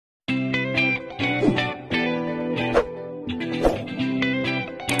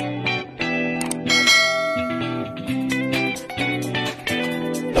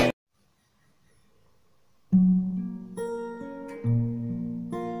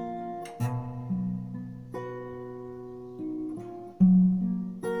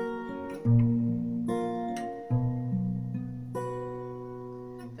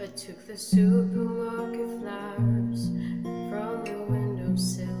the supermarket flowers from the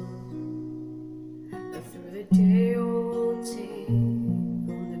windowsill. Through the day-old tea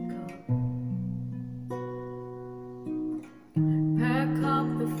from the cup. Pack up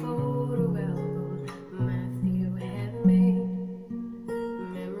the photo album Matthew had made.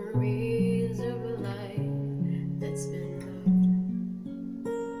 Memories of a life that's been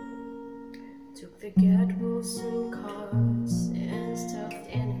loved. Took the gadwalls and cards and stuffed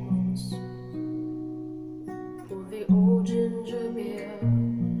animals. Pour the old ginger beer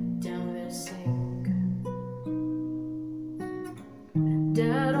down the sink.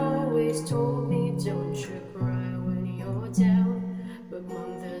 Dad always told me, don't you cry when you're down, but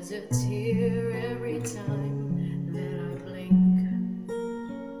Mom, there's a tear every time that I blink.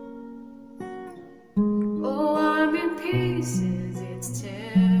 Oh, I'm in pieces, it's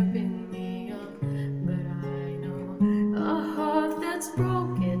tearing me up, but I know a heart that's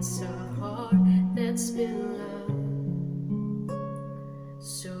broke, it's a heart that's been loved.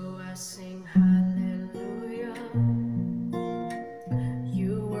 So I sing hallelujah.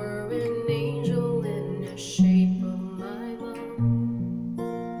 You were an angel in the shape of my mom.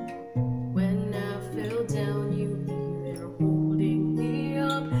 When I fell down, you'd be there holding me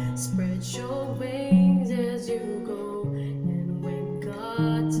up. Spread your wings as you go, and when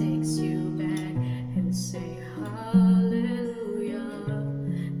God takes you back, and say hallelujah,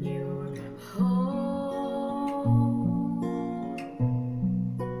 you're home.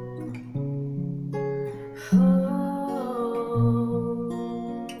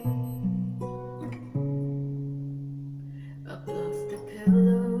 Above the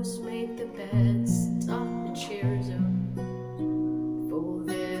pillows, make the beds, top the chairs up,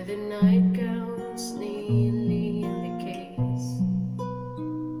 folded the nightgowns neatly in the case.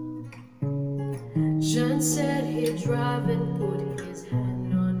 John said he'd drive and put his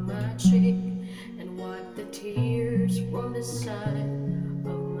hand on my cheek and wipe the tears from the side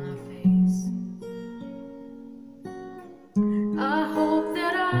of my face. I hope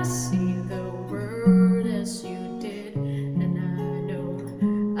that I see the world as you did, and I know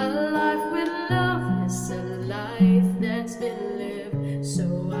a life with love is a life that's been lived. So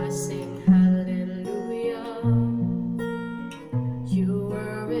I sing hallelujah. You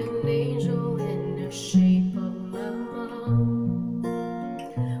were an angel in the shape of my mom.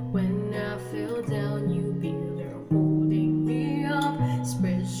 When I fell down, you'd be there holding me up.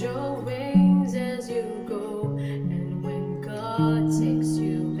 Spread your wings as you go, and when God takes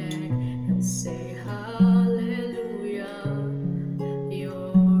you back, and say hallelujah,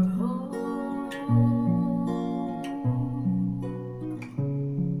 you're home.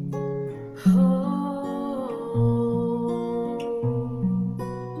 Home.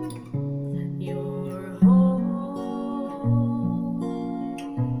 You're home.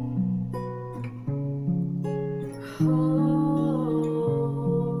 Home.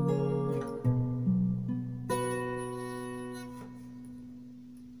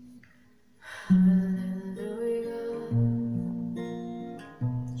 Hallelujah.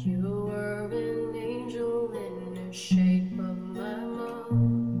 You were an angel in the shape of my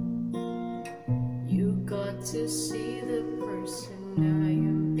mom. You got to see the person I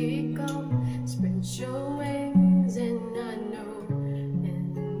am become. Spread your wings, and I know,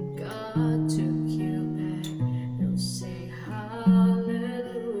 and God took you back. They'll say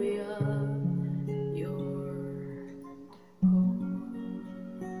hallelujah, you're home.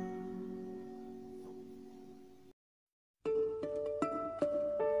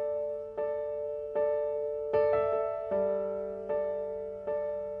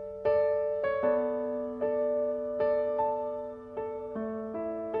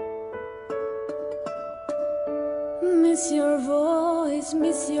 Miss your voice,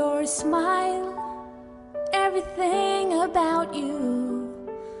 miss your smile, everything about you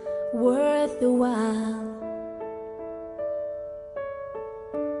worth the while.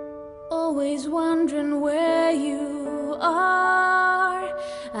 Always wondering where you are.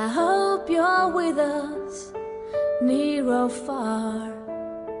 I hope you're with us, near or far.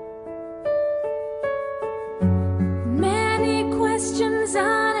 Many questions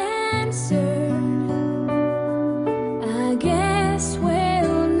unanswered, I guess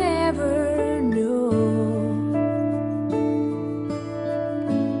we'll never know.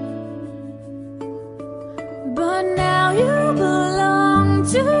 But now you belong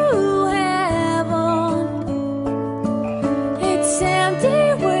to heaven. It's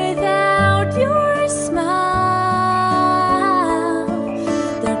empty without your smile.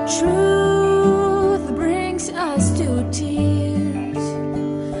 The truth